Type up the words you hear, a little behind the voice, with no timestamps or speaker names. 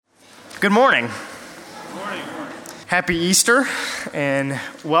Good morning. Happy Easter, and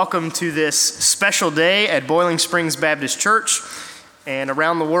welcome to this special day at Boiling Springs Baptist Church and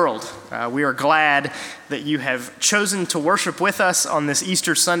around the world. We are glad that you have chosen to worship with us on this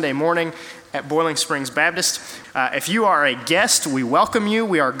Easter Sunday morning at Boiling Springs Baptist. If you are a guest, we welcome you.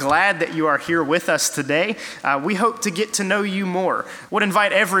 We are glad that you are here with us today. We hope to get to know you more. Would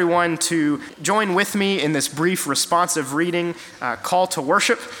invite everyone to join with me in this brief responsive reading, call to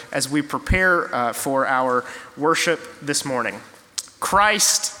worship, as we prepare for our worship this morning.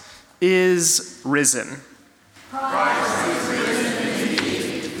 Christ is risen. Christ is risen indeed.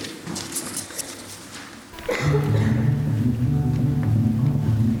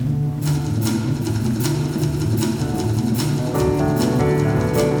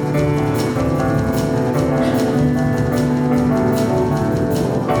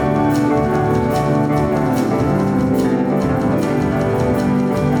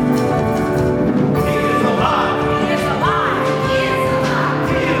 He is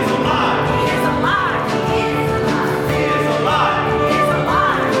alive.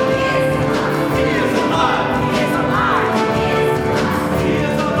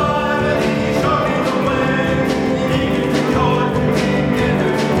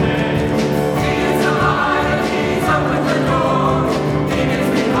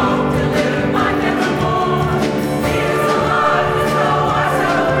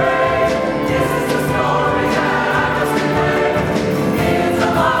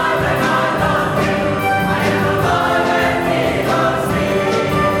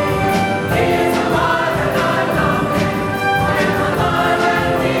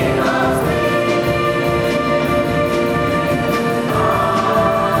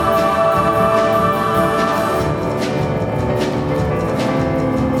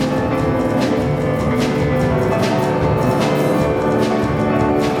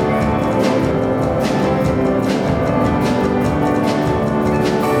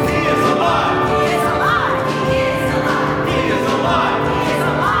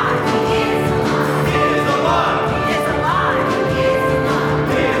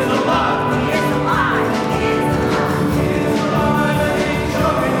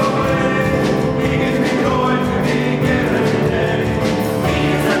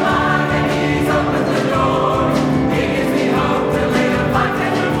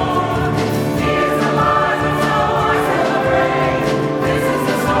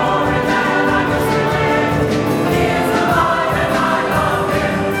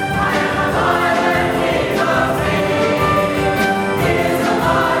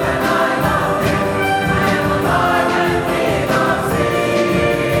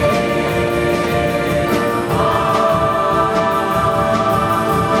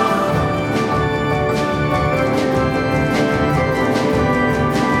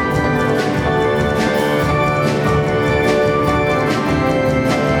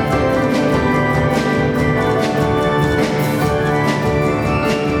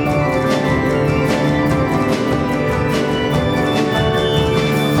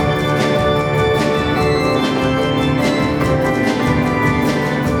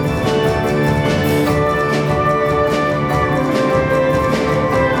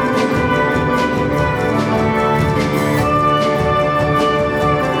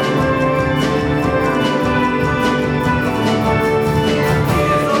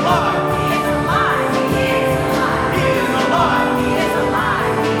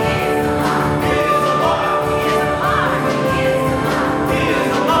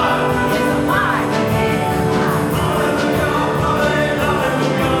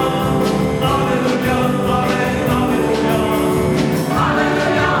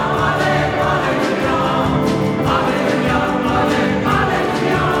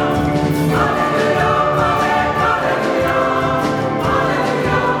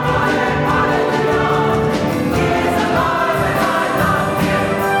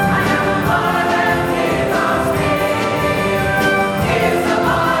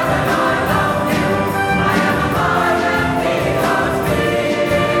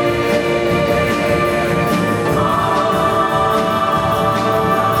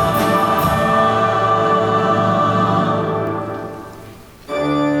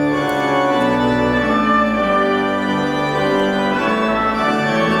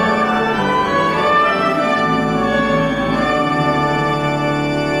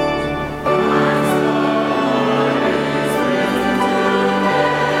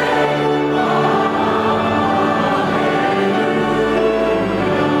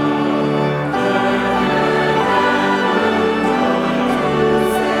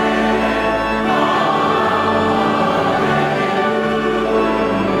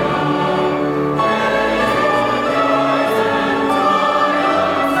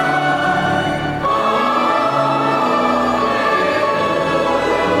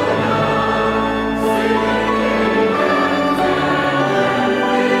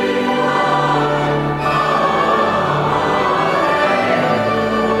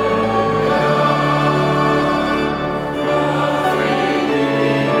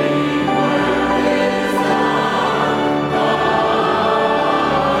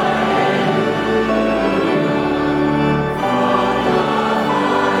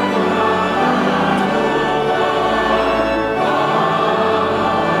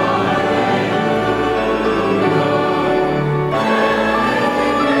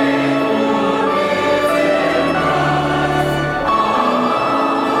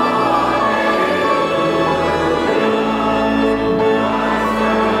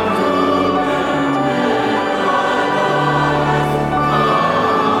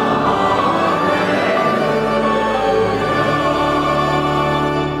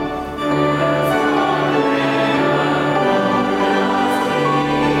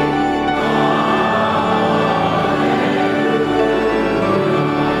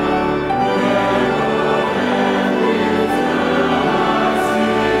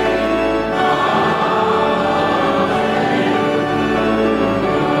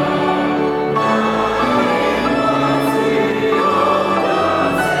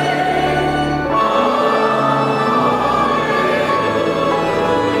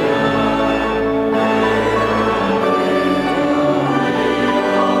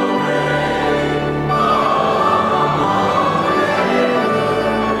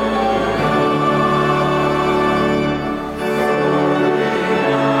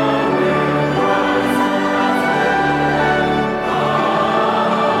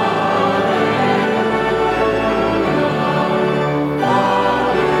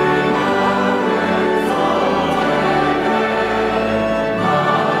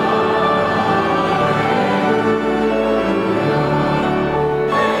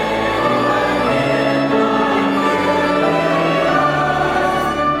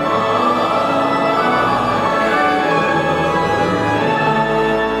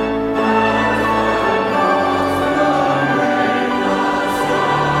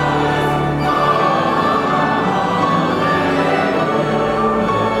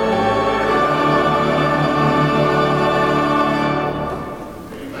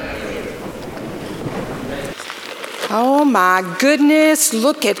 my goodness,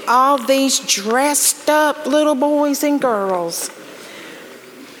 look at all these dressed up little boys and girls.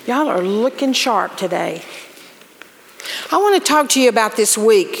 Y'all are looking sharp today. I want to talk to you about this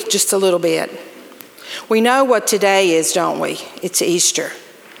week just a little bit. We know what today is, don't we? It's Easter.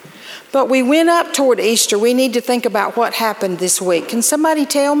 But we went up toward Easter. We need to think about what happened this week. Can somebody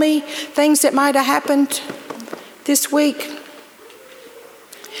tell me things that might have happened this week?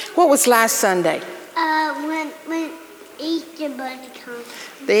 What was last Sunday? When Easter Bunny comes.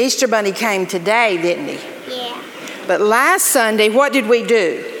 The Easter Bunny came today, didn't he? Yeah. But last Sunday, what did we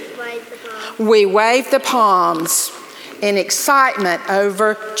do? Wave the palm. We waved the palms in excitement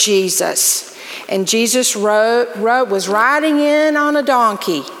over Jesus. And Jesus was riding in on a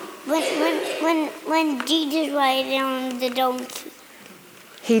donkey. When Jesus rode on the donkey.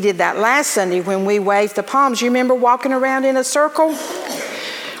 He did that last Sunday when we waved the palms. You remember walking around in a circle?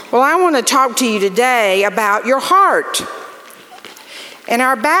 Well, I want to talk to you today about your heart. And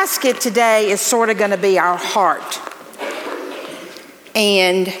our basket today is sort of going to be our heart.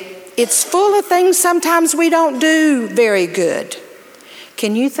 And it's full of things sometimes we don't do very good.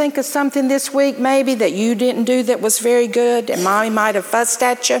 Can you think of something this week maybe that you didn't do that was very good and Mommy might have fussed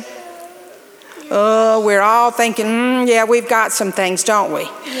at you? Oh, we're all thinking, yeah, we've got some things, don't we?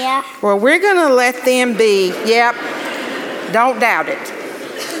 Yeah. Well, we're going to let them be, yep, don't doubt it.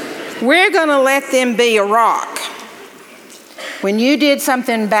 We're going to let them be a rock. When you did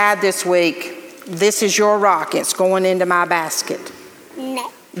something bad this week, this is your rock. It's going into my basket.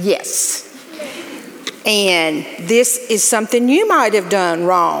 No. Yes. And this is something you might have done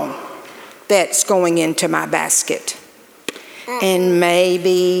wrong that's going into my basket. And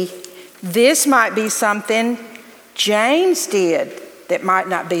maybe this might be something James did that might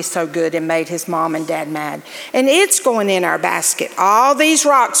not be so good and made his mom and dad mad. And it's going in our basket. All these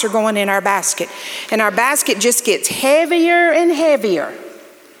rocks are going in our basket. And our basket just gets heavier and heavier.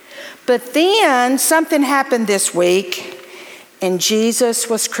 But then something happened this week, and Jesus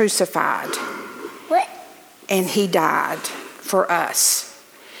was crucified. What? And he died for us.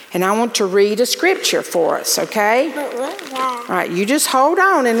 And I want to read a scripture for us, okay? But what's that? All right, you just hold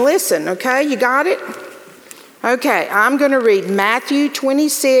on and listen, okay? You got it? Okay, I'm going to read Matthew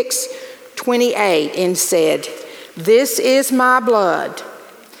 26:28 and said, "This is my blood.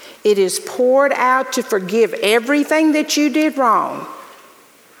 It is poured out to forgive everything that you did wrong.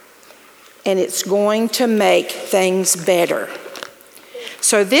 And it's going to make things better."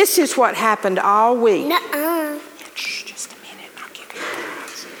 So this is what happened all week. Nuh-uh. Shh, just a minute, I'll give you a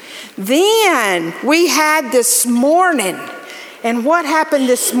prize. Then we had this morning. And what happened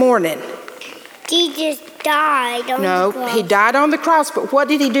this morning? Jesus died on the cross. He died on the cross, but what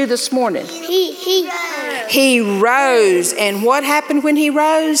did he do this morning? He rose. And what happened when he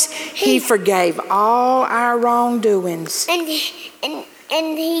rose? He forgave all our wrongdoings. And he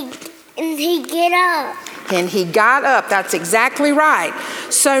get up. And he got up. That's exactly right.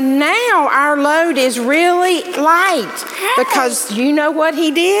 So now our load is really light. Because you know what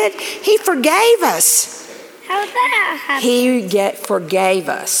he did? He forgave us. How'd that happen? He forgave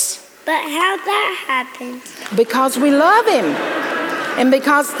us. But how'd that happen? Because we love him. And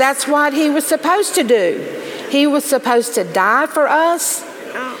because that's what he was supposed to do. He was supposed to die for us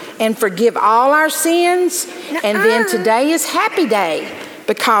and forgive all our sins. And then today is happy day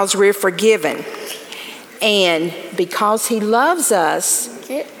because we're forgiven. And because he loves us,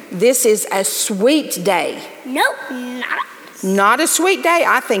 this is a sweet day. Nope, not. Not a sweet day?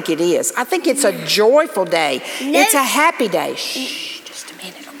 I think it is. I think it's a joyful day. It's a happy day. Shh, just a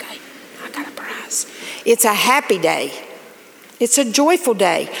minute, okay? I got a prize. It's a happy day. It's a joyful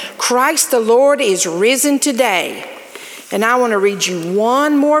day. Christ the Lord is risen today. And I want to read you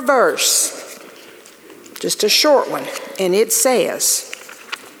one more verse. Just a short one. And it says,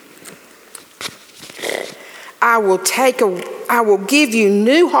 I will give you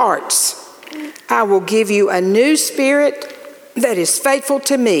new hearts. I will give you a new spirit that is faithful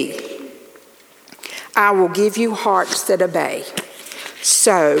to me. I will give you hearts that obey.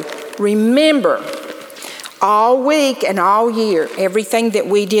 So remember, all week and all year, everything that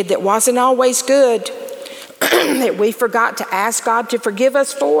we did that wasn't always good, that we forgot to ask God to forgive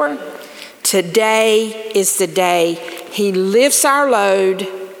us for, today is the day he lifts our load,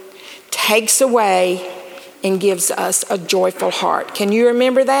 takes away, and gives us a joyful heart. Can you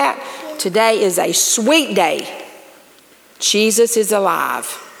remember that? Today is a sweet day. Jesus is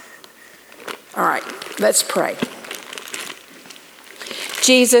alive. All right, let's pray.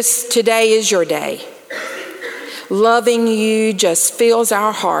 Jesus, today is your day. Loving you just fills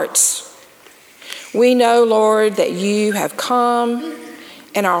our hearts. We know, Lord, that you have come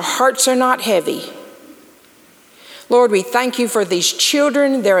and our hearts are not heavy. Lord, we thank you for these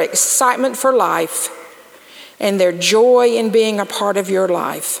children, their excitement for life, and their joy in being a part of your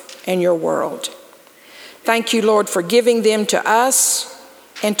life and your world. Thank you, Lord, for giving them to us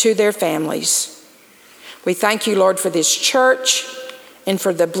and to their families. We thank you, Lord, for this church and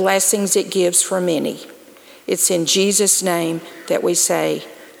for the blessings it gives for many. It's in Jesus' name that we say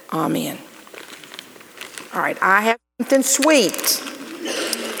amen. All right, I have something sweet.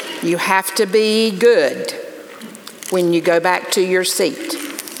 You have to be good when you go back to your seat.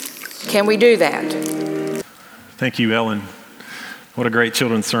 Can we do that? Thank you, Ellen. What a great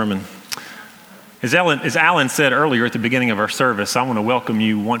children's sermon. As Alan said earlier at the beginning of our service, I want to welcome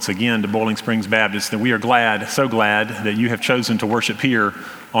you once again to Boiling Springs Baptist, and we are so glad that you have chosen to worship here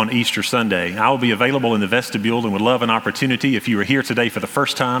on Easter Sunday. I will be available in the vestibule and would love an opportunity, if you are here today for the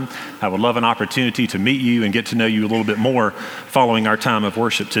first time, I would love an opportunity to meet you and get to know you a little bit more following our time of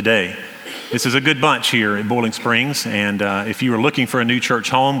worship today. This is a good bunch here at Boiling Springs, and if you are looking for a new church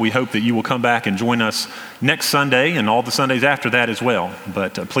home, we hope that you will come back and join us next Sunday and all the Sundays after that as well.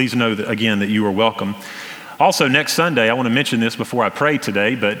 But please know that, again, that you are welcome. Also, next Sunday, I want to mention this before I pray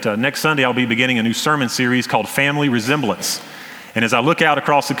today, but next Sunday I'll be beginning a new sermon series called Family Resemblance. And as I look out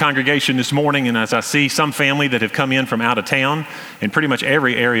across the congregation this morning, and as I see some family that have come in from out of town in pretty much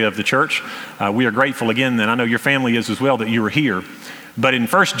every area of the church, we are grateful again, and I know your family is as well, that you are here. But in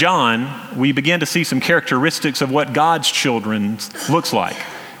 1 John, we begin to see some characteristics of what God's children looks like.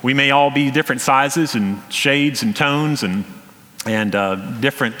 We may all be different sizes and shades and tones and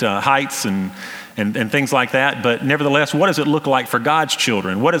different heights and things like that, but nevertheless, what does it look like for God's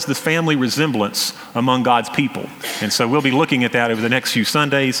children? What is the family resemblance among God's people? And so we'll be looking at that over the next few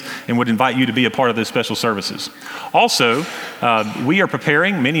Sundays and would invite you to be a part of those special services. Also, we are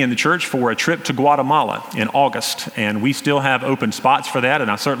preparing, many in the church, for a trip to Guatemala in August, and we still have open spots for that,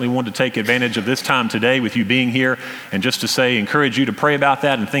 and I certainly want to take advantage of this time today with you being here and just to encourage you to pray about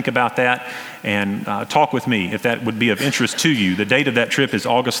that and think about that and talk with me if that would be of interest to you. The date of that trip is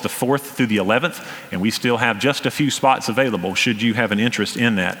August the 4th through the 11th, and we still have just a few spots available should you have an interest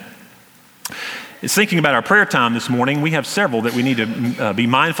in that. Thinking about our prayer time this morning, we have several that we need to be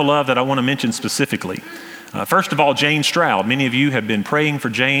mindful of that I want to mention specifically. First of all, Jane Stroud. Many of you have been praying for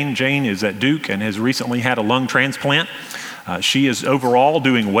Jane. Jane is at Duke and has recently had a lung transplant. She is overall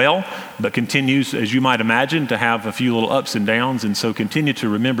doing well, but continues, as you might imagine, to have a few little ups and downs, and so continue to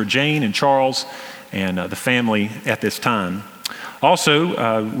remember Jane and Charles and the family at this time.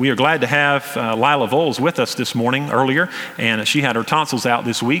 Also, we are glad to have Lila Voles with us this morning earlier, and she had her tonsils out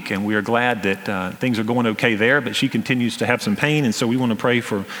this week, and we are glad that things are going okay there, but she continues to have some pain, and so we want to pray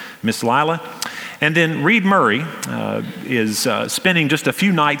for Miss Lila. And then Reed Murray is spending just a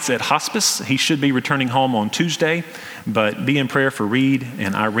few nights at hospice. He should be returning home on Tuesday, but be in prayer for Reed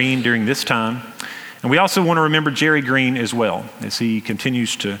and Irene during this time. And we also want to remember Jerry Green as well, as he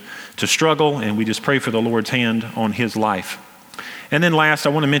continues to struggle, and we just pray for the Lord's hand on his life. And then last, I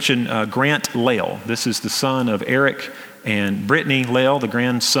want to mention Grant Lale. This is the son of Eric and Brittany Lale, the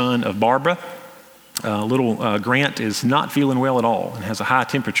grandson of Barbara. Little Grant is not feeling well at all and has a high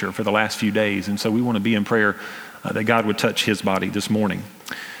temperature for the last few days, and so we want to be in prayer that God would touch his body this morning.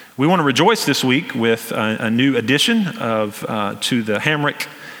 We want to rejoice this week with a new addition to the Hamrick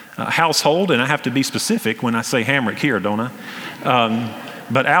household, and I have to be specific when I say Hamrick here, don't I?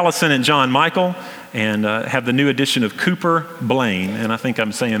 But Allison and John Michael, and have the new addition of Cooper Blaine, and I think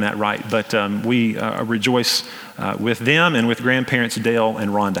I'm saying that right, but we rejoice with them and with grandparents Dale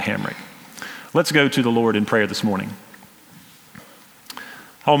and Rhonda Hamrick. Let's go to the Lord in prayer this morning.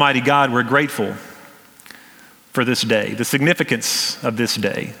 Almighty God, we're grateful for this day, the significance of this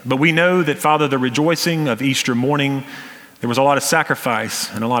day. But we know that, Father, the rejoicing of Easter morning, there was a lot of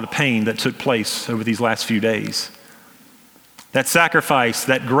sacrifice and a lot of pain that took place over these last few days. That sacrifice,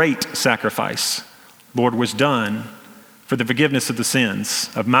 that great sacrifice, Lord, was done for the forgiveness of the sins,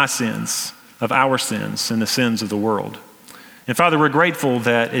 of my sins, of our sins, and the sins of the world. And Father, we're grateful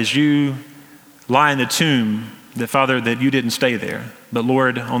that as you lie in the tomb, that Father, that you didn't stay there. But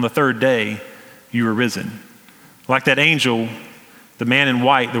Lord, on the third day, you were risen. Like that angel, the man in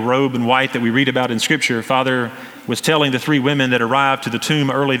white, the robe in white that we read about in Scripture, Father was telling the three women that arrived to the tomb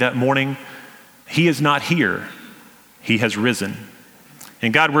early that morning, he is not here, he has risen.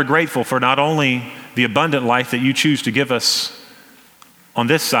 And God, we're grateful for not only the abundant life that you choose to give us on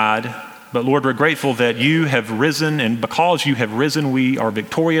this side, but Lord, we're grateful that you have risen, and because you have risen, we are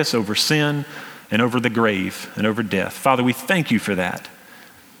victorious over sin and over the grave and over death. Father, we thank you for that.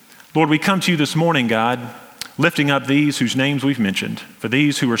 Lord, we come to you this morning, God, lifting up these whose names we've mentioned, for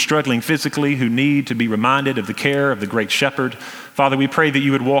these who are struggling physically, who need to be reminded of the care of the great shepherd. Father, we pray that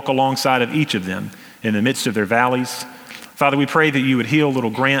you would walk alongside of each of them in the midst of their valleys. Father, we pray that you would heal little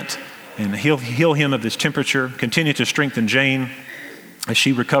Grant and heal him of this temperature. Continue to strengthen Jane as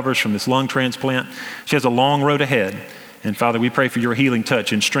she recovers from this lung transplant. She has a long road ahead. And Father, we pray for your healing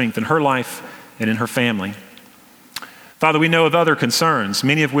touch and strength in her life and in her family. Father, we know of other concerns,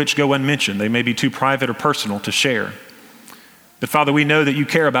 many of which go unmentioned. They may be too private or personal to share. But Father, we know that you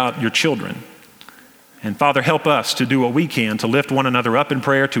care about your children. And Father, help us to do what we can to lift one another up in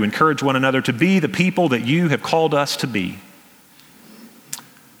prayer, to encourage one another, to be the people that you have called us to be.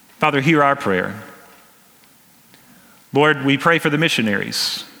 Father, hear our prayer. Lord, we pray for the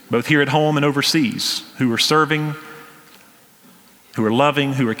missionaries, both here at home and overseas, who are serving, who are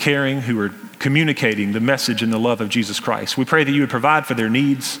loving, who are caring, who are communicating the message and the love of Jesus Christ. We pray that you would provide for their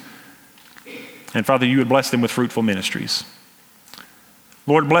needs, and Father, you would bless them with fruitful ministries.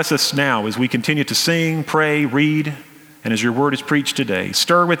 Lord, bless us now as we continue to sing, pray, read, and as your word is preached today.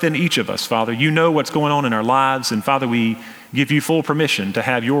 Stir within each of us, Father. You know what's going on in our lives, and Father, we give you full permission to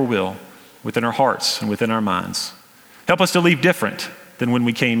have your will within our hearts and within our minds. Help us to leave different than when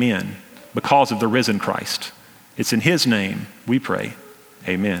we came in because of the risen Christ. It's in his name we pray.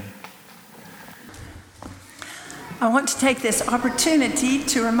 Amen. I want to take this opportunity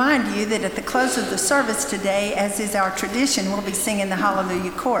to remind you that at the close of the service today, as is our tradition, we'll be singing the Hallelujah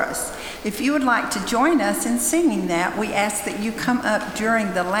Chorus. If you would like to join us in singing that, we ask that you come up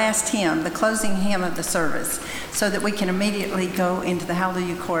during the last hymn, the closing hymn of the service, so that we can immediately go into the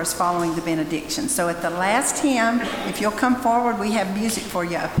Hallelujah Chorus following the benediction. So at the last hymn, if you'll come forward, we have music for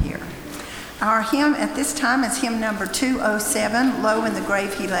you up here. Our hymn at this time is hymn number 207, Low in the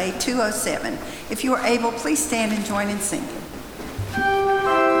Grave He Lay, 207. If you are able, please stand and join in singing.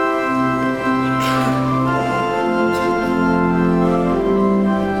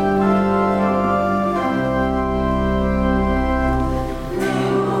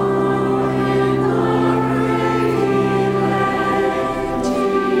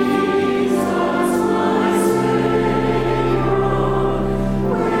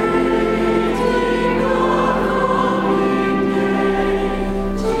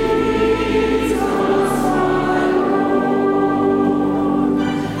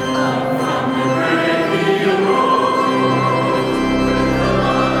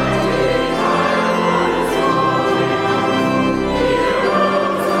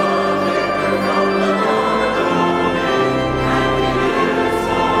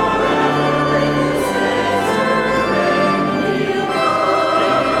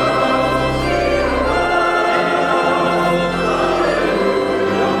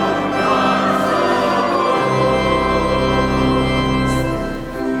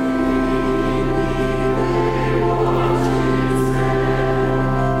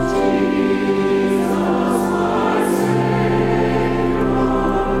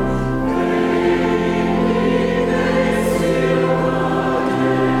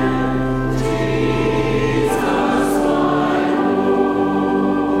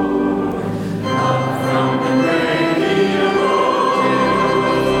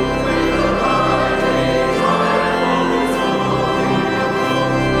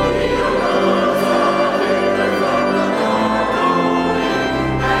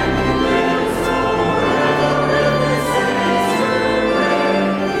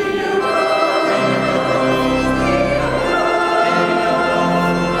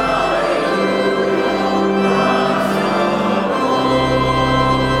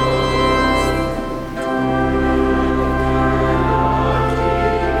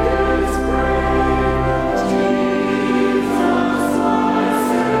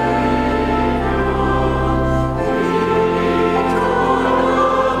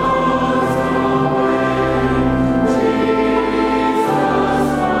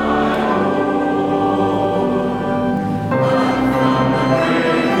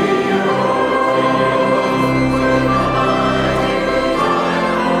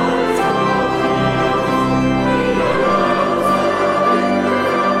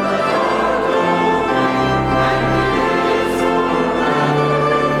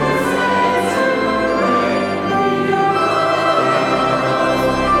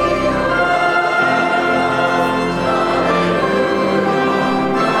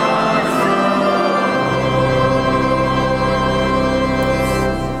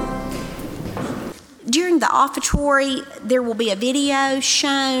 offertory, there will be a video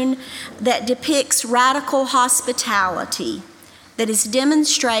shown that depicts radical hospitality that is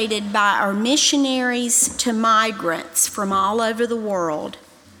demonstrated by our missionaries to migrants from all over the world.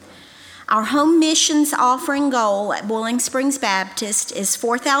 Our home missions offering goal at Boiling Springs Baptist is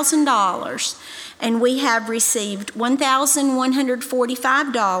 $4,000, and we have received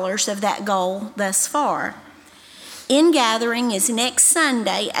 $1,145 of that goal thus far. In-gathering is next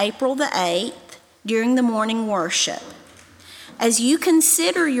Sunday, April the 8th, during the morning worship. As you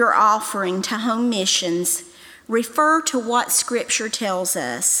consider your offering to home missions, refer to what Scripture tells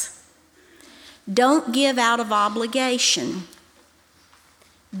us. Don't give out of obligation.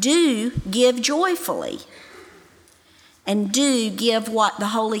 Do give joyfully. And do give what the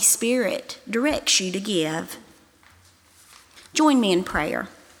Holy Spirit directs you to give. Join me in prayer.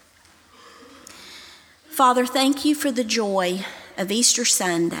 Father, thank you for the joy of Easter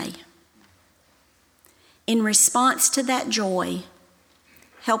Sunday. In response to that joy,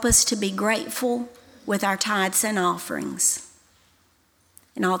 help us to be grateful with our tithes and offerings.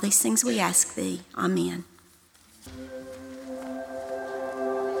 And all these things we ask thee. Amen.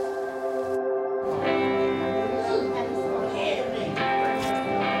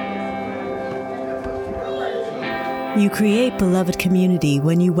 You create beloved community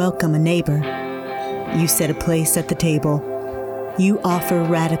when you welcome a neighbor. You set a place at the table. You offer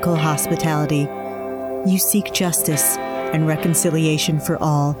radical hospitality. You seek justice and reconciliation for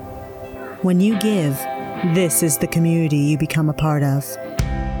all. When you give, this is the community you become a part of.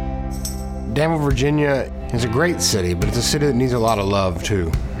 Danville, Virginia is a great city, but it's a city that needs a lot of love, too.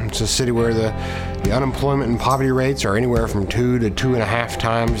 It's a city where the unemployment and poverty rates are anywhere from 2 to 2.5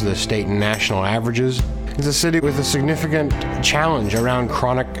 times the state and national averages. It's a city with a significant challenge around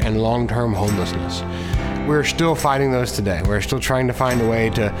chronic and long-term homelessness. We're still fighting those today. We're still trying to find a way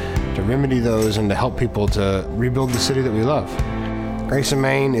to remedy those and to help people to rebuild the city that we love. Grace in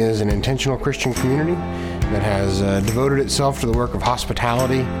Main is an intentional Christian community that has devoted itself to the work of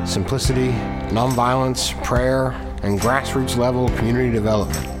hospitality, simplicity, nonviolence, prayer, and grassroots level community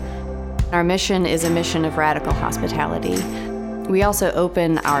development. Our mission is a mission of radical hospitality. We also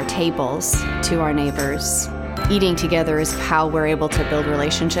open our tables to our neighbors. Eating together is how we're able to build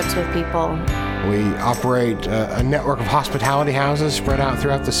relationships with people. We operate a network of hospitality houses spread out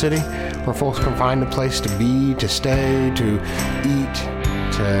throughout the city where folks can find a place to be, to stay, to eat,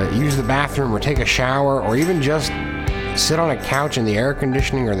 to use the bathroom or take a shower, or even just sit on a couch in the air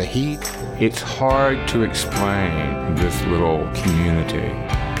conditioning or the heat. It's hard to explain this little community.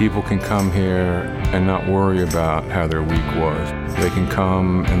 People can come here and not worry about how their week was. They can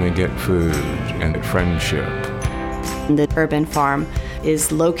come and they get food and get friendship. The urban farm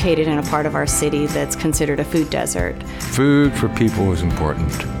is located in a part of our city that's considered a food desert. Food for people is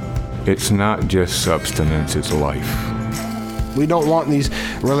important. It's not just substance, it's life. We don't want these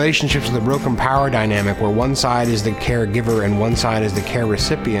relationships with a broken power dynamic where one side is the caregiver and one side is the care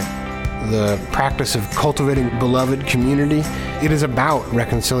recipient. The practice of cultivating beloved community, it is about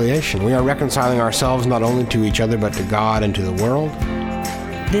reconciliation. We are reconciling ourselves not only to each other but to God and to the world.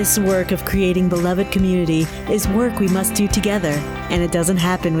 This work of creating beloved community is work we must do together, and it doesn't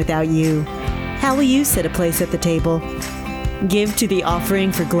happen without you. How will you set a place at the table? Give to the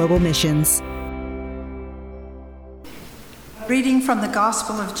offering for global missions. Reading from the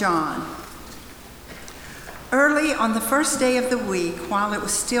Gospel of John. Early on the first day of the week, while it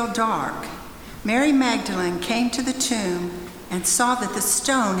was still dark, Mary Magdalene came to the tomb and saw that the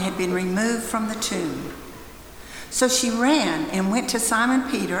stone had been removed from the tomb. So she ran and went to Simon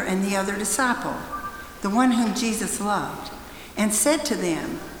Peter and the other disciple, the one whom Jesus loved, and said to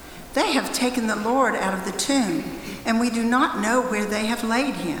them, "They have taken the Lord out of the tomb, and we do not know where they have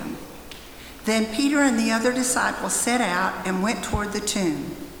laid him." Then Peter and the other disciple set out and went toward the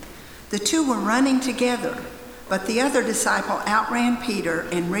tomb. The two were running together, but the other disciple outran Peter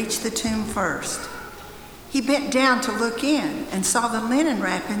and reached the tomb first. He bent down to look in and saw the linen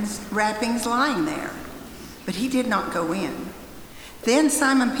wrappings lying there, but he did not go in. Then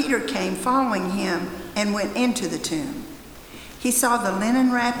Simon Peter came following him and went into the tomb. He saw the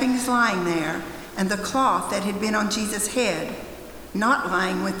linen wrappings lying there and the cloth that had been on Jesus' head, not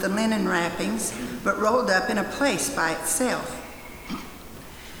lying with the linen wrappings, but rolled up in a place by itself.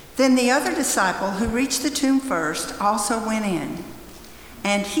 Then the other disciple who reached the tomb first also went in,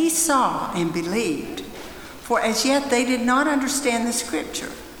 and he saw and believed, for as yet they did not understand the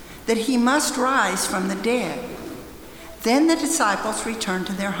scripture, that he must rise from the dead. Then the disciples returned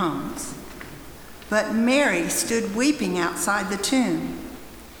to their homes. But Mary stood weeping outside the tomb.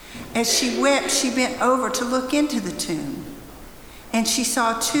 As she wept, she bent over to look into the tomb, and she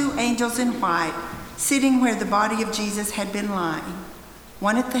saw two angels in white sitting where the body of Jesus had been lying,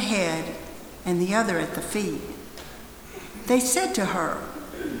 one at the head and the other at the feet. They said to her,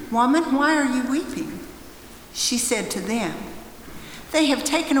 "Woman, why are you weeping?" She said to them, "They have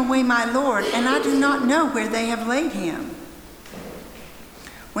taken away my Lord, and I do not know where they have laid him."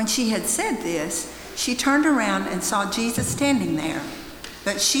 When she had said this, she turned around and saw Jesus standing there,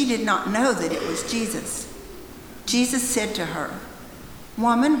 but she did not know that it was Jesus. Jesus said to her,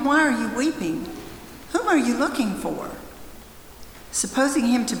 "Woman, why are you weeping? Whom are you looking for?" Supposing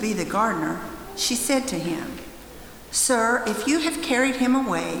him to be the gardener, she said to him, "Sir, if you have carried him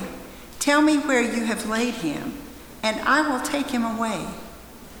away, tell me where you have laid him, and I will take him away."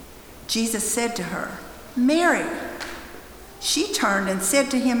 Jesus said to her, "Mary." She turned and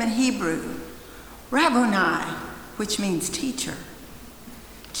said to him in Hebrew, "Rabboni," which means teacher.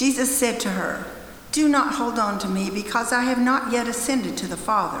 Jesus said to her, "Do not hold on to me, because I have not yet ascended to the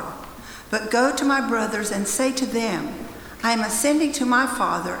Father. But go to my brothers and say to them, I am ascending to my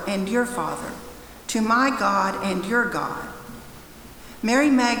Father and your Father, to my God and your God."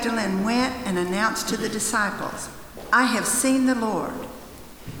 Mary Magdalene went and announced to the disciples, "I have seen the Lord."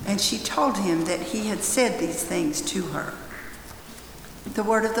 And she told him that he had said these things to her. The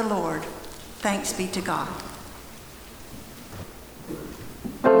word of the Lord. Thanks be to God.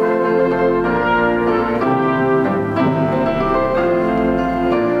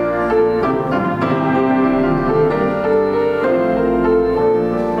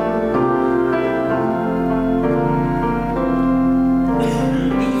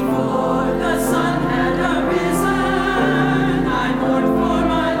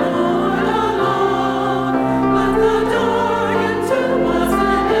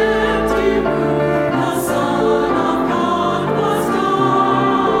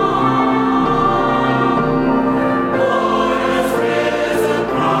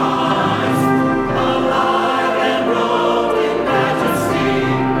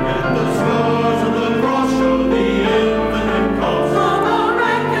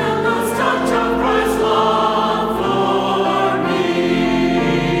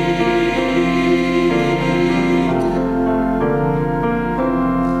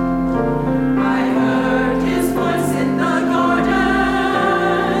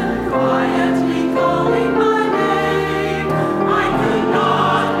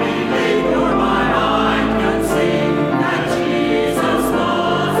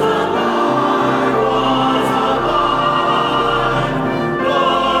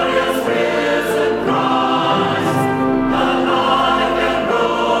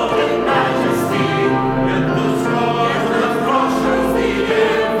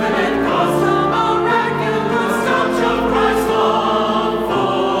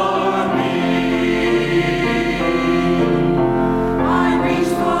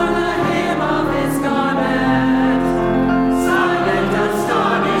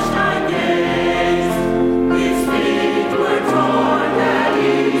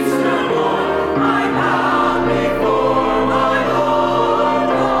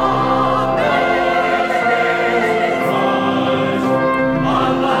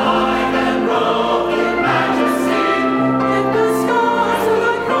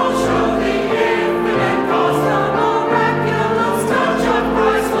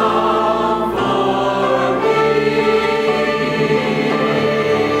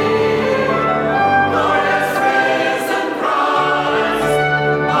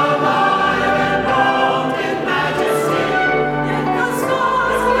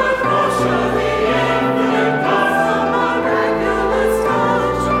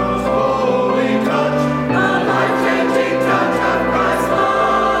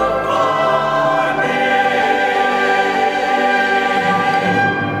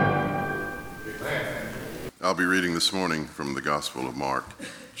 This morning from the Gospel of Mark,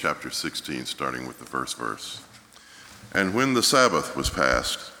 chapter 16, starting with the first verse. And when the Sabbath was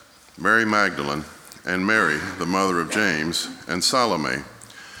past, Mary Magdalene and Mary, the mother of James, and Salome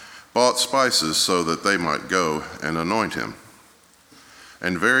bought spices so that they might go and anoint him.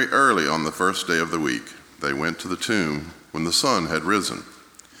 And very early on the first day of the week, they went to the tomb when the sun had risen.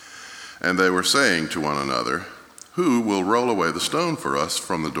 And they were saying to one another, "Who will roll away the stone for us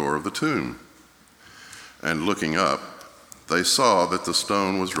from the door of the tomb?" And looking up, they saw that the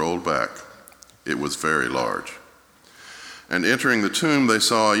stone was rolled back. It was very large. And entering the tomb, they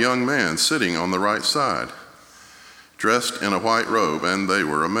saw a young man sitting on the right side, dressed in a white robe, and they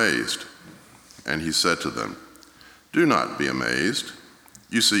were amazed. And he said to them, "Do not be amazed.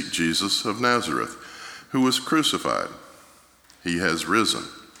 You seek Jesus of Nazareth, who was crucified. He has risen.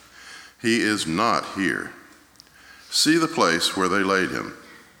 He is not here. See the place where they laid him.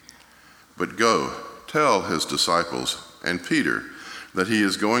 But go, tell his disciples and Peter that he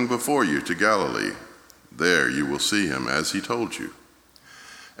is going before you to Galilee. There you will see him as he told you."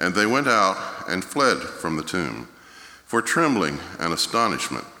 And they went out and fled from the tomb, for trembling and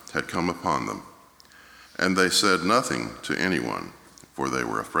astonishment had come upon them, and they said nothing to anyone, for they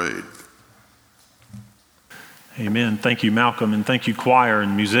were afraid. Amen. Thank you, Malcolm, and thank you, choir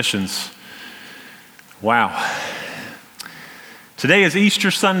and musicians. Wow. Today is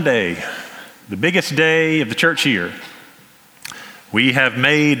Easter Sunday, the biggest day of the church year. We have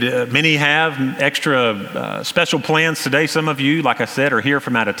made, many have extra special plans today. Some of you, like I said, are here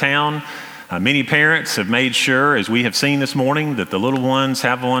from out of town. Many parents have made sure, as we have seen this morning, that the little ones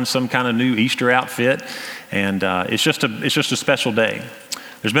have on some kind of new Easter outfit, and it's just a special day.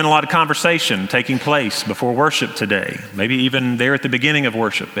 There's been a lot of conversation taking place before worship today, maybe even there at the beginning of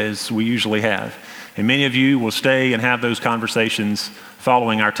worship, as we usually have. And many of you will stay and have those conversations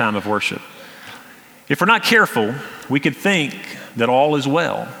following our time of worship. If we're not careful, we could think that all is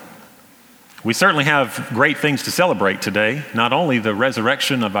well. We certainly have great things to celebrate today, not only the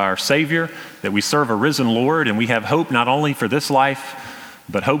resurrection of our Savior, that we serve a risen Lord, and we have hope not only for this life,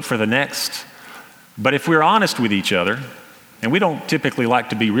 but hope for the next. But if we're honest with each other, and we don't typically like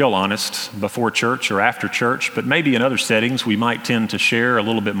to be real honest before church or after church, but maybe in other settings we might tend to share a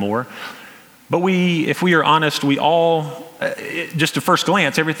little bit more. But if we are honest, we all, just at first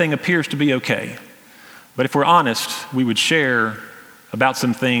glance, everything appears to be okay. But if we're honest, we would share about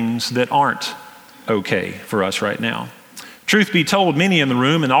some things that aren't okay for us right now. Truth be told, many in the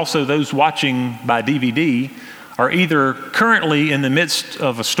room and also those watching by DVD are either currently in the midst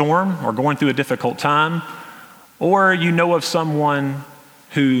of a storm or going through a difficult time, or you know of someone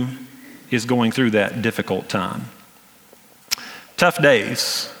who is going through that difficult time. Tough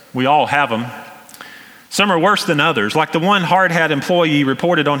days, we all have them. Some are worse than others, like the one hard hat employee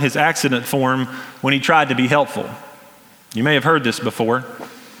reported on his accident form when he tried to be helpful. You may have heard this before.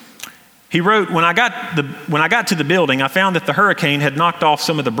 He wrote, when I got to the building, I found that the hurricane had knocked off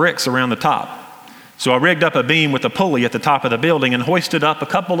some of the bricks around the top. So I rigged up a beam with a pulley at the top of the building and hoisted up a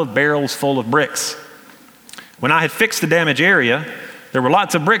couple of barrels full of bricks. When I had fixed the damaged area, there were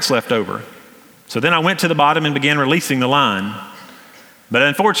lots of bricks left over. So then I went to the bottom and began releasing the line. But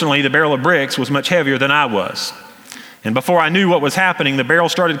unfortunately, the barrel of bricks was much heavier than I was. And before I knew what was happening, the barrel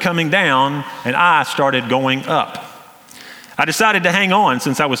started coming down and I started going up. I decided to hang on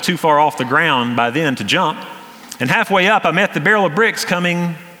since I was too far off the ground by then to jump. And halfway up, I met the barrel of bricks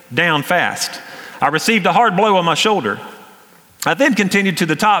coming down fast. I received a hard blow on my shoulder. I then continued to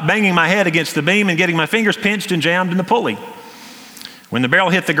the top, banging my head against the beam and getting my fingers pinched and jammed in the pulley. When the barrel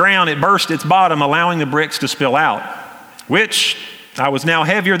hit the ground, it burst its bottom, allowing the bricks to spill out, which I was now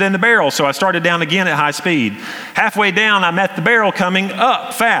heavier than the barrel, so I started down again at high speed. Halfway down, I met the barrel coming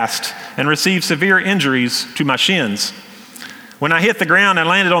up fast and received severe injuries to my shins. When I hit the ground, I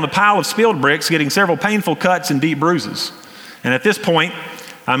landed on the pile of spilled bricks, getting several painful cuts and deep bruises. And at this point,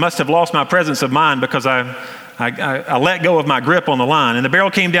 I must have lost my presence of mind because I let go of my grip on the line, and the barrel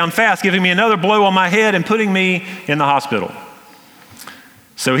came down fast, giving me another blow on my head and putting me in the hospital.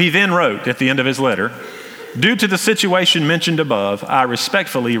 So he then wrote at the end of his letter, "Due to the situation mentioned above, I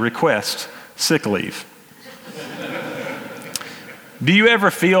respectfully request sick leave." Do you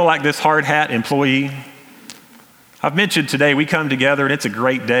ever feel like this hard hat employee? I've mentioned today we come together and it's a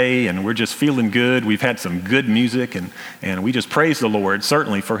great day and we're just feeling good. We've had some good music and we just praise the Lord,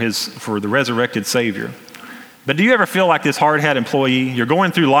 certainly for the resurrected Savior. But do you ever feel like this hard hat employee? You're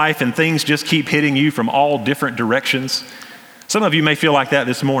going through life and things just keep hitting you from all different directions. Some of you may feel like that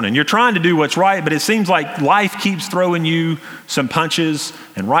this morning. You're trying to do what's right, but it seems like life keeps throwing you some punches,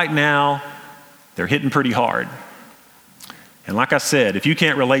 and right now, they're hitting pretty hard. And like I said, if you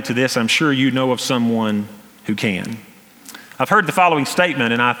can't relate to this, I'm sure you know of someone who can. I've heard the following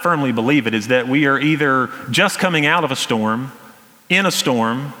statement, and I firmly believe it, is that we are either just coming out of a storm, in a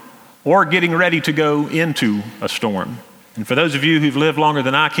storm, or getting ready to go into a storm. And for those of you who've lived longer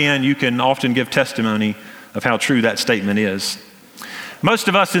than I can, you can often give testimony of how true that statement is. Most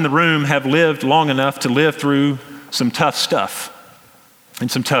of us in the room have lived long enough to live through some tough stuff and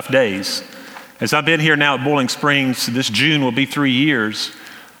some tough days. As I've been here now at Boiling Springs, this June will be 3 years,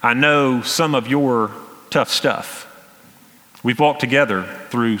 I know some of your tough stuff. We've walked together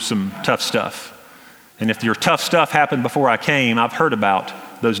through some tough stuff. And if your tough stuff happened before I came, I've heard about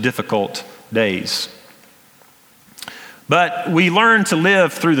those difficult days. But we learn to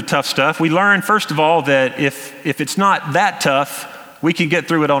live through the tough stuff. We learn, first of all, that if it's not that tough, we can get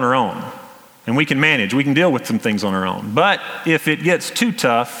through it on our own. And we can manage. We can deal with some things on our own. But if it gets too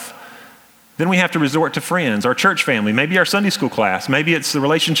tough, then we have to resort to friends, our church family, maybe our Sunday school class, maybe it's the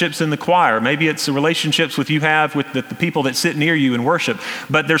relationships in the choir, maybe it's the relationships you have with the people that sit near you in worship.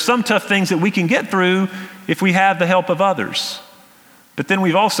 But there's some tough things that we can get through if we have the help of others. But then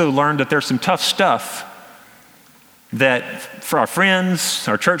we've also learned that there's some tough stuff that for our friends,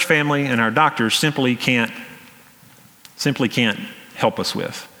 our church family, and our doctors simply can't help us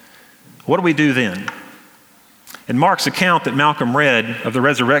with. What do we do then? In Mark's account that Malcolm read of the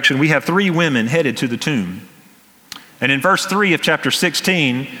resurrection, we have 3 women headed to the tomb. And in verse 3 of chapter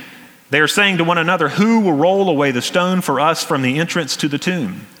 16, they are saying to one another, "Who will roll away the stone for us from the entrance to the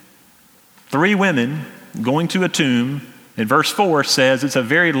tomb?" 3 women going to a tomb, in verse 4 says it's a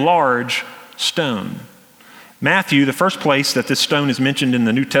very large stone. Matthew, the first place that this stone is mentioned in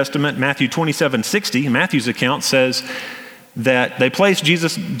the New Testament, Matthew 27:60, Matthew's account says that they placed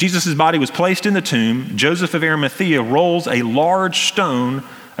Jesus' body was placed in the tomb. Joseph of Arimathea rolls a large stone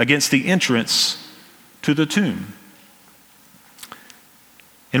against the entrance to the tomb.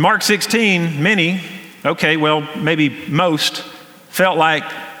 In Mark 16, many, maybe most, felt like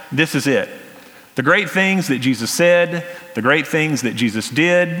this is it. The great things that Jesus said, the great things that Jesus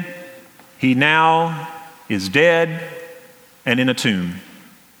did, he now is dead and in a tomb.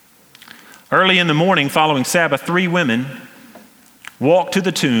 Early in the morning following Sabbath, 3 women walk to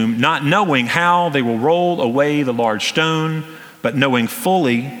the tomb, not knowing how they will roll away the large stone, but knowing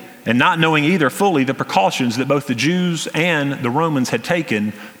fully, and not knowing either fully, the precautions that both the Jews and the Romans had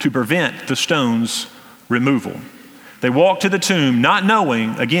taken to prevent the stone's removal. They walked to the tomb, not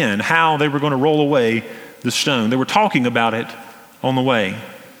knowing, again, how they were going to roll away the stone. They were talking about it on the way.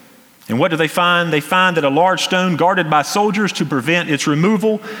 And what do they find? They find that a large stone guarded by soldiers to prevent its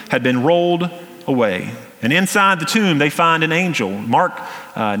removal had been rolled away. And inside the tomb, they find an angel. Mark,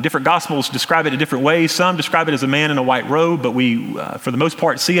 different gospels describe it in different ways. Some describe it as a man in a white robe, but we, for the most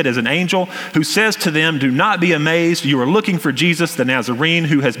part, see it as an angel who says to them, "Do not be amazed. You are looking for Jesus, the Nazarene,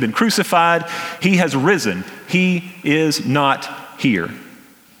 who has been crucified. He has risen. He is not here."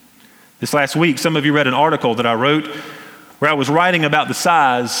 This last week, some of you read an article that I wrote where I was writing about the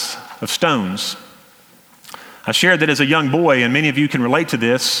size of stones. I shared that as a young boy, and many of you can relate to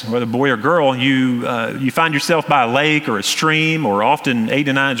this, whether boy or girl, you find yourself by a lake or a stream, or often Aiden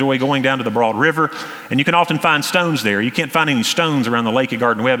and I enjoy going down to the Broad River, and you can often find stones there. You can't find any stones around the lake at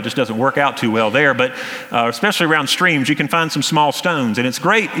Garden Web. It just doesn't work out too well there, but especially around streams, you can find some small stones, and it's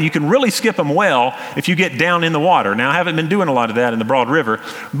great. You can really skip them well if you get down in the water. Now, I haven't been doing a lot of that in the Broad River,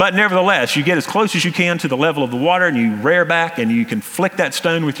 but nevertheless, you get as close as you can to the level of the water, and you rear back, and you can flick that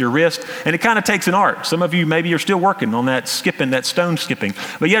stone with your wrist, and it kind of takes an art. Some of you, maybe you're still working on that stone skipping.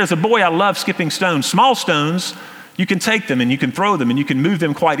 But yet as a boy, I love skipping stones. Small stones, you can take them and you can throw them and you can move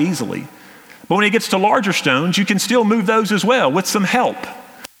them quite easily. But when it gets to larger stones, you can still move those as well with some help.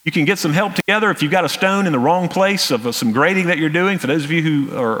 You can get some help together if you've got a stone in the wrong place of some grading that you're doing. For those of you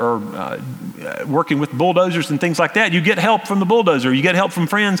who are working with bulldozers and things like that, you get help from the bulldozer, you get help from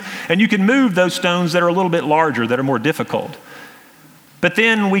friends, and you can move those stones that are a little bit larger, that are more difficult. But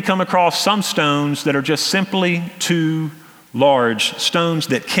then we come across some stones that are just simply too large, stones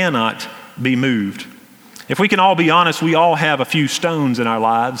that cannot be moved. If we can all be honest, we all have a few stones in our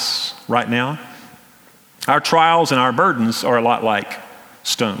lives right now. Our trials and our burdens are a lot like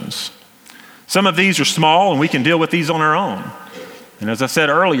stones. Some of these are small and we can deal with these on our own. And as I said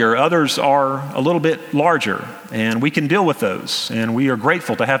earlier, others are a little bit larger and we can deal with those. And we are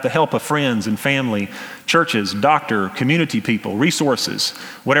grateful to have the help of friends and family, churches, doctor, community people, resources,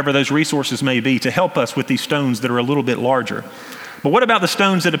 whatever those resources may be, to help us with these stones that are a little bit larger. But what about the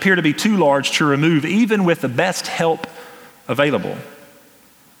stones that appear to be too large to remove, even with the best help available?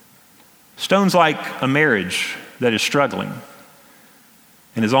 Stones like a marriage that is struggling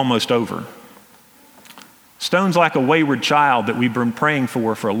and is almost over. Stones like a wayward child that we've been praying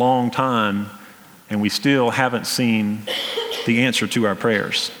for a long time, and we still haven't seen the answer to our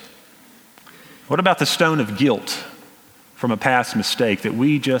prayers. What about the stone of guilt from a past mistake that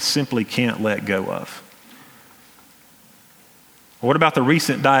we just simply can't let go of? What about the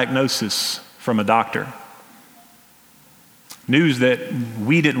recent diagnosis from a doctor? News that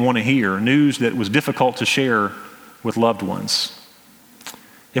we didn't want to hear, news that was difficult to share with loved ones.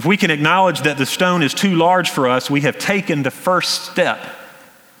 If we can acknowledge that the stone is too large for us, we have taken the first step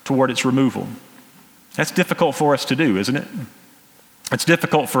toward its removal. That's difficult for us to do, isn't it? It's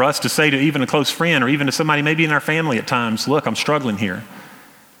difficult for us to say to even a close friend or even to somebody maybe in our family at times, "Look, I'm struggling here.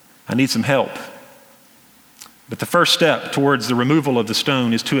 I need some help." But the first step towards the removal of the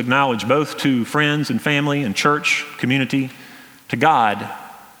stone is to acknowledge both to friends and family and church, community, to God,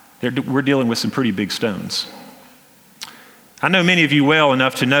 that we're dealing with some pretty big stones. I know many of you well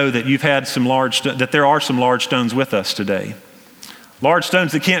enough to know that you've had that there are some large stones with us today. Large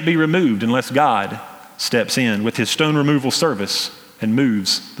stones that can't be removed unless God steps in with his stone removal service and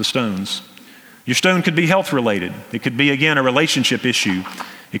moves the stones. Your stone could be health related. It could be, again, a relationship issue.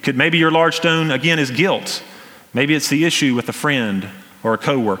 Maybe your large stone, again, is guilt. Maybe it's the issue with a friend or a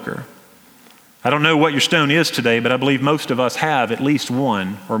coworker. I don't know what your stone is today, but I believe most of us have at least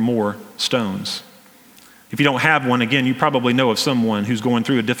one or more stones. If you don't have one, again, you probably know of someone who's going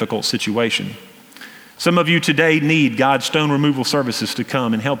through a difficult situation. Some of you today need God's stone removal services to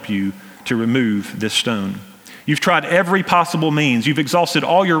come and help you to remove this stone. You've tried every possible means. You've exhausted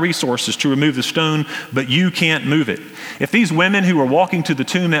all your resources to remove the stone, but you can't move it. If these women who were walking to the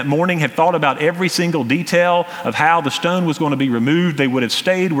tomb that morning had thought about every single detail of how the stone was going to be removed, they would have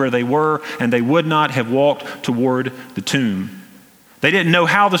stayed where they were and they would not have walked toward the tomb. They didn't know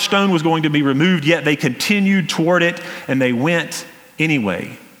how the stone was going to be removed, yet they continued toward it and they went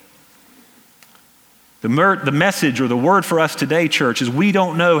anyway. The message or the word for us today, church, is we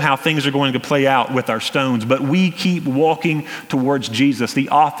don't know how things are going to play out with our stones, but we keep walking towards Jesus, the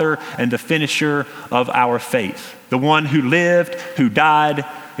author and the finisher of our faith, the one who lived, who died,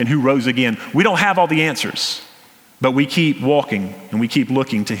 and who rose again. We don't have all the answers, but we keep walking and we keep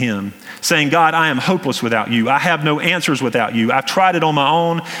looking to him, saying, God, I am hopeless without you. I have no answers without you. I've tried it on my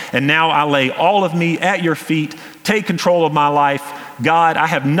own, and now I lay all of me at your feet. Take control of my life. God, I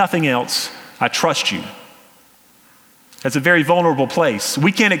have nothing else. I trust you. That's a very vulnerable place.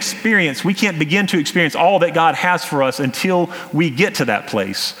 We can't begin to experience all that God has for us until we get to that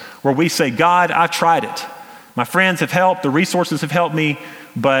place where we say, God, I've tried it. My friends have helped, the resources have helped me,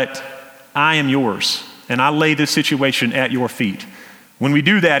 but I am yours, and I lay this situation at your feet. When we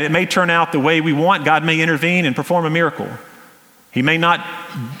do that, it may turn out the way we want. God may intervene and perform a miracle. He may not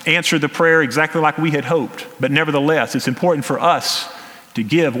answer the prayer exactly like we had hoped, but nevertheless, it's important for us to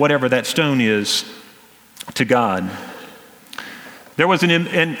give whatever that stone is to God. There was an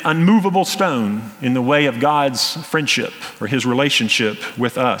unmovable stone in the way of God's friendship or his relationship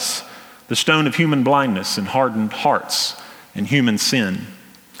with us, the stone of human blindness and hardened hearts and human sin.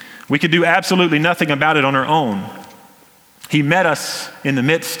 We could do absolutely nothing about it on our own. He met us in the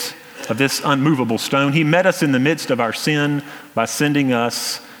midst of this unmovable stone. He met us in the midst of our sin by sending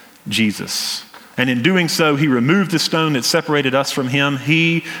us Jesus. And in doing so, he removed the stone that separated us from him.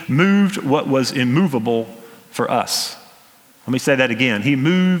 He moved what was immovable for us. Let me say that again. He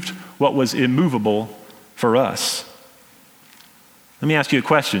moved what was immovable for us. Let me ask you a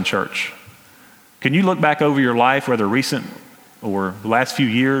question, church. Can you look back over your life, whether recent or the last few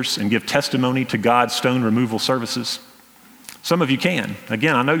years, and give testimony to God's stone removal services? Some of you can.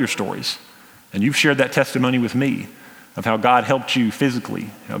 Again, I know your stories, and you've shared that testimony with me of how God helped you physically,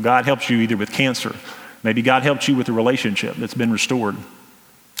 how God helped you either with cancer, maybe God helped you with a relationship that's been restored.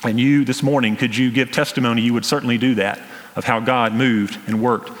 And you, this morning, could you give testimony? You would certainly do that, of how God moved and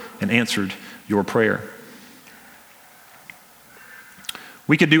worked and answered your prayer.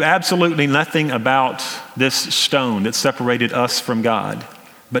 We could do absolutely nothing about this stone that separated us from God,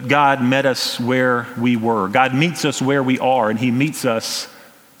 but God met us where we were. God meets us where we are, and he meets us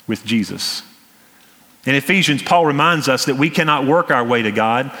with Jesus. In Ephesians, Paul reminds us that we cannot work our way to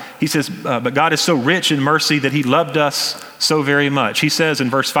God. He says, but God is so rich in mercy that he loved us so very much. He says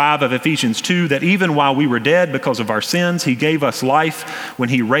in verse 5 of Ephesians 2 that even while we were dead because of our sins, he gave us life when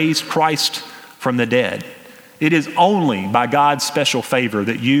he raised Christ from the dead. It is only by God's special favor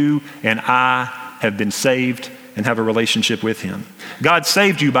that you and I have been saved and have a relationship with him. God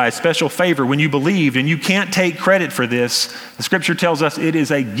saved you by a special favor when you believed, and you can't take credit for this. The scripture tells us it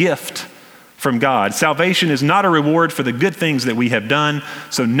is a gift from God. Salvation is not a reward for the good things that we have done,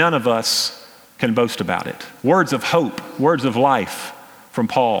 so none of us can boast about it. Words of hope, words of life from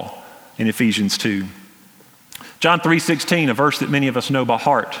Paul in Ephesians 2. John 3:16, a verse that many of us know by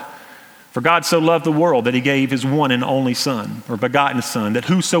heart. For God so loved the world that he gave his one and only Son, or begotten Son, that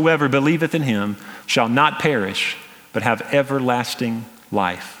whosoever believeth in him shall not perish, but have everlasting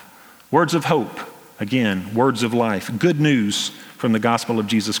life. Words of hope, again, words of life. Good news from the gospel of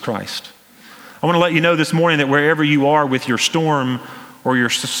Jesus Christ. I want to let you know this morning that wherever you are with your storm or your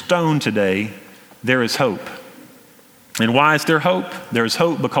stone today, there is hope. And why is there hope? There is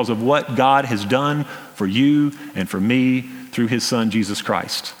hope because of what God has done for you and for me through his Son, Jesus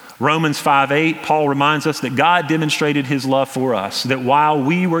Christ. Romans 5:8, Paul reminds us that God demonstrated his love for us, that while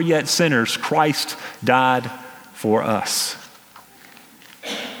we were yet sinners, Christ died for us.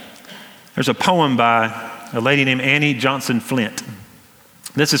 There's a poem by a lady named Annie Johnson Flint.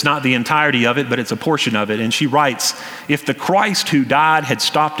 This is not the entirety of it, but it's a portion of it. And she writes, if the Christ who died had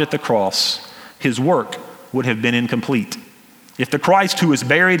stopped at the cross, his work would have been incomplete. If the Christ who was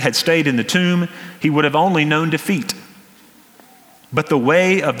buried had stayed in the tomb, he would have only known defeat. But the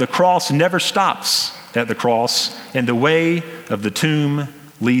way of the cross never stops at the cross, and the way of the tomb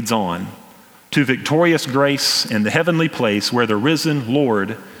leads on to victorious grace and the heavenly place where the risen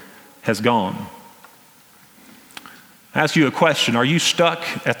Lord has gone. I ask you a question. Are you stuck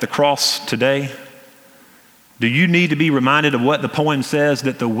at the cross today? Do you need to be reminded of what the poem says,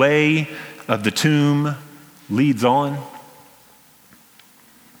 that the way of the tomb leads on?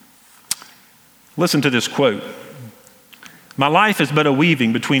 Listen to this quote. My life is but a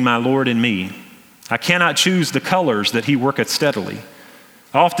weaving between my Lord and me. I cannot choose the colors that he worketh steadily.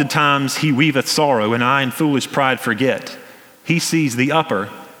 Oftentimes he weaveth sorrow, and I in foolish pride forget. He sees the upper,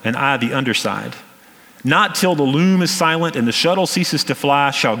 and I the underside. Not till the loom is silent and the shuttle ceases to fly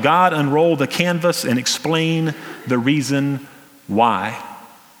shall God unroll the canvas and explain the reason why.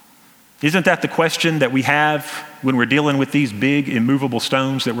 Isn't that the question that we have when we're dealing with these big immovable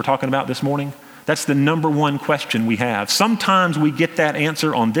stones that we're talking about this morning? That's the number one question we have. Sometimes we get that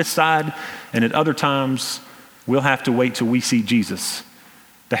answer on this side, and at other times we'll have to wait till we see Jesus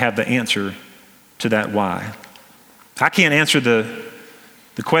to have the answer to that why. I can't answer the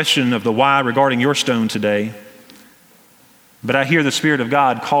question of the why regarding your stone today, but I hear the Spirit of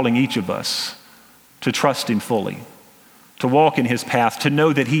God calling each of us to trust him fully, to walk in his path, to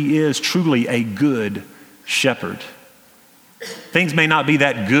know that he is truly a good shepherd. Things may not be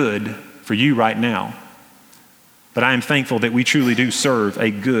that good for you right now, but I am thankful that we truly do serve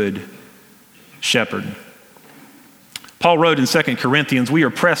a good shepherd. Paul wrote in 2 Corinthians, we are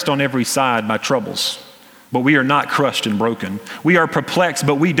pressed on every side by troubles, but we are not crushed and broken. We are perplexed,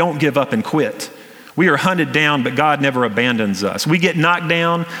 but we don't give up and quit. We are hunted down, but God never abandons us. We get knocked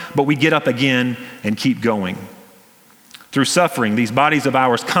down, but we get up again and keep going. Through suffering, these bodies of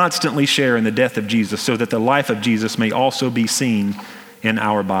ours constantly share in the death of Jesus so that the life of Jesus may also be seen in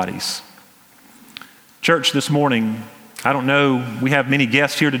our bodies. Church, this morning, I don't know, we have many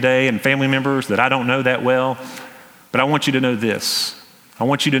guests here today and family members that I don't know that well, but I want you to know this. I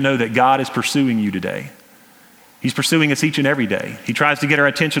want you to know that God is pursuing you today. He's pursuing us each and every day. He tries to get our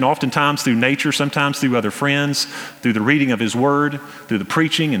attention oftentimes through nature, sometimes through other friends, through the reading of his word, through the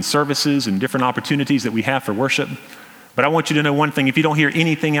preaching and services and different opportunities that we have for worship. But I want you to know one thing. If you don't hear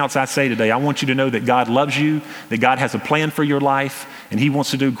anything else I say today, I want you to know that God loves you, that God has a plan for your life, and he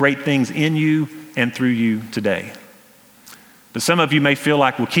wants to do great things in you and through you today. But some of you may feel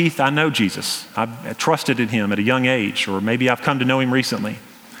like, well, Keith, I know Jesus. I've trusted in him at a young age, or maybe I've come to know him recently.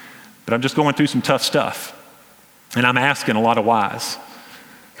 But I'm just going through some tough stuff. And I'm asking a lot of whys.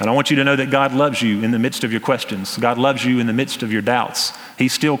 And I want you to know that God loves you in the midst of your questions. God loves you in the midst of your doubts.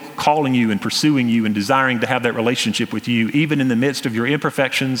 He's still calling you and pursuing you and desiring to have that relationship with you, even in the midst of your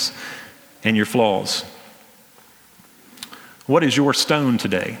imperfections and your flaws. What is your stone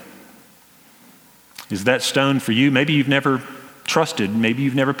today? Is that stone for you? Maybe you've never trusted. Maybe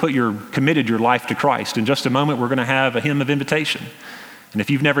you've never committed your life to Christ. In just a moment, we're going to have a hymn of invitation. And if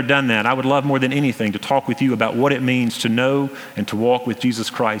you've never done that, I would love more than anything to talk with you about what it means to know and to walk with Jesus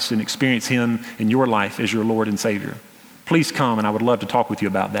Christ and experience him in your life as your Lord and Savior. Please come, and I would love to talk with you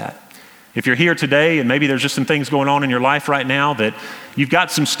about that. If you're here today and maybe there's just some things going on in your life right now that you've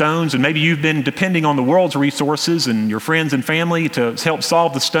got some stones and maybe you've been depending on the world's resources and your friends and family to help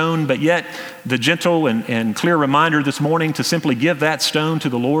solve the stone, but yet the gentle and clear reminder this morning to simply give that stone to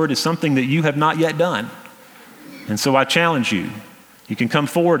the Lord is something that you have not yet done. And so I challenge you. You can come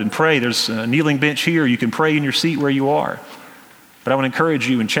forward and pray. There's a kneeling bench here. You can pray in your seat where you are. But I want to encourage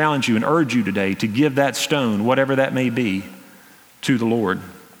you and challenge you and urge you today to give that stone, whatever that may be, to the Lord.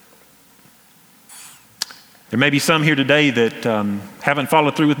 There may be some here today that haven't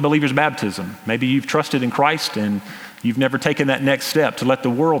followed through with believer's baptism. Maybe you've trusted in Christ and you've never taken that next step to let the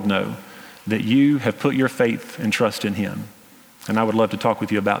world know that you have put your faith and trust in him. And I would love to talk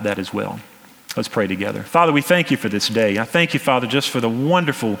with you about that as well. Let's pray together. Father, we thank you for this day. I thank you, Father, just for the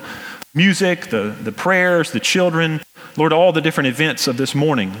wonderful music, the prayers, the children, Lord, all the different events of this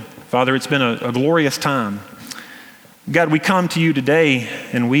morning. Father, it's been a glorious time. God, we come to you today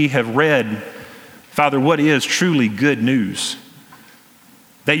and we have read, Father, what is truly good news.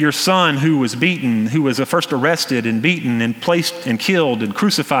 That your son who was beaten, who was first arrested and beaten and placed and killed and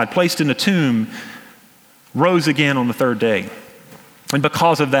crucified, placed in a tomb, rose again on the third day. And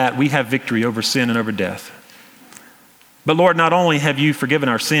because of that, we have victory over sin and over death. But Lord, not only have you forgiven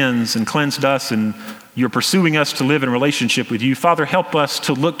our sins and cleansed us and you're pursuing us to live in relationship with you, Father, help us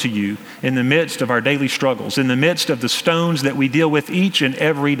to look to you in the midst of our daily struggles, in the midst of the stones that we deal with each and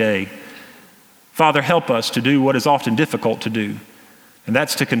every day. Father, help us to do what is often difficult to do, and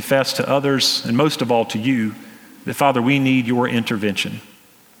that's to confess to others, and most of all to you, that, Father, we need your intervention.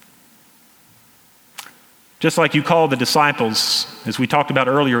 Just like you called the disciples, as we talked about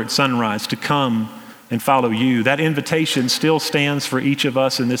earlier at sunrise, to come and follow you, that invitation still stands for each of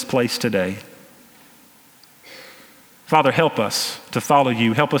us in this place today. Father, help us to follow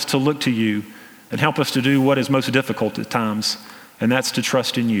you. Help us to look to you and help us to do what is most difficult at times, and that's to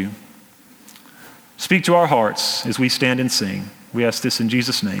trust in you. Speak to our hearts as we stand and sing. We ask this in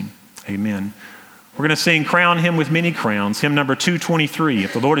Jesus' name. Amen. We're going to sing Crown Him with Many Crowns, hymn number 223.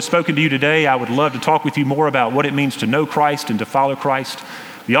 If the Lord has spoken to you today, I would love to talk with you more about what it means to know Christ and to follow Christ.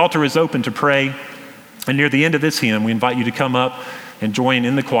 The altar is open to pray. And near the end of this hymn, we invite you to come up and join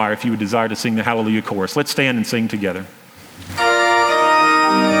in the choir if you would desire to sing the Hallelujah chorus. Let's stand and sing together.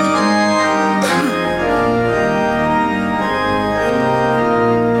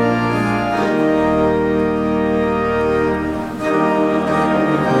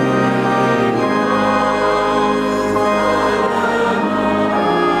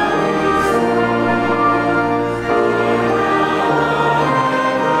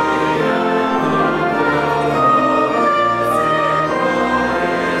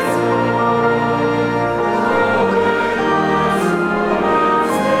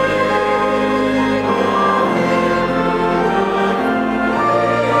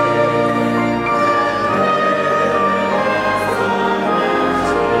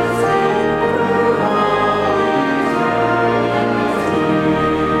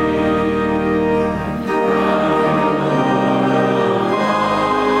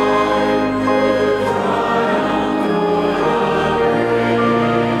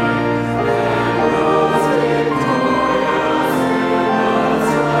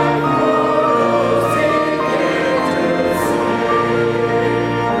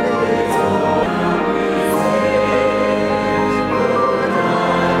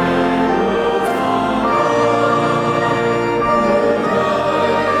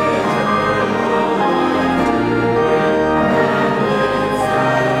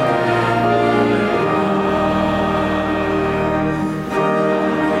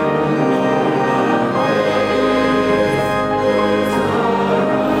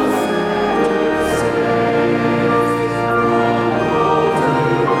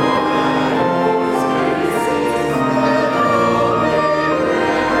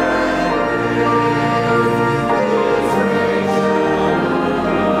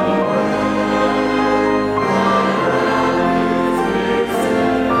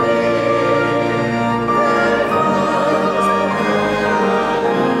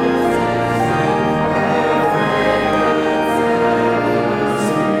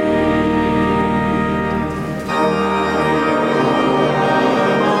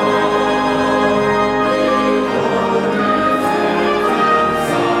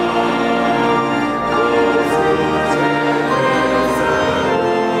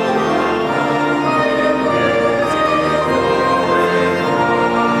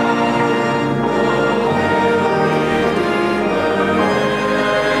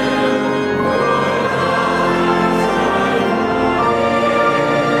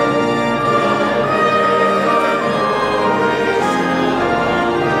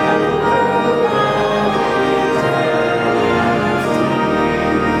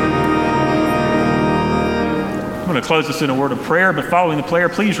 Close us in a word of prayer, but following the prayer,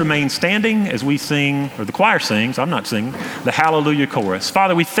 please remain standing as we sing, or the choir sings, I'm not singing, the Hallelujah chorus.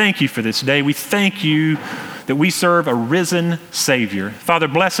 Father, we thank you for this day. We thank you that we serve a risen Savior. Father,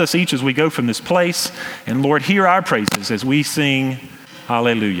 bless us each as we go from this place, and Lord, hear our praises as we sing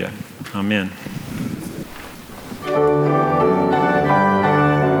Hallelujah. Amen.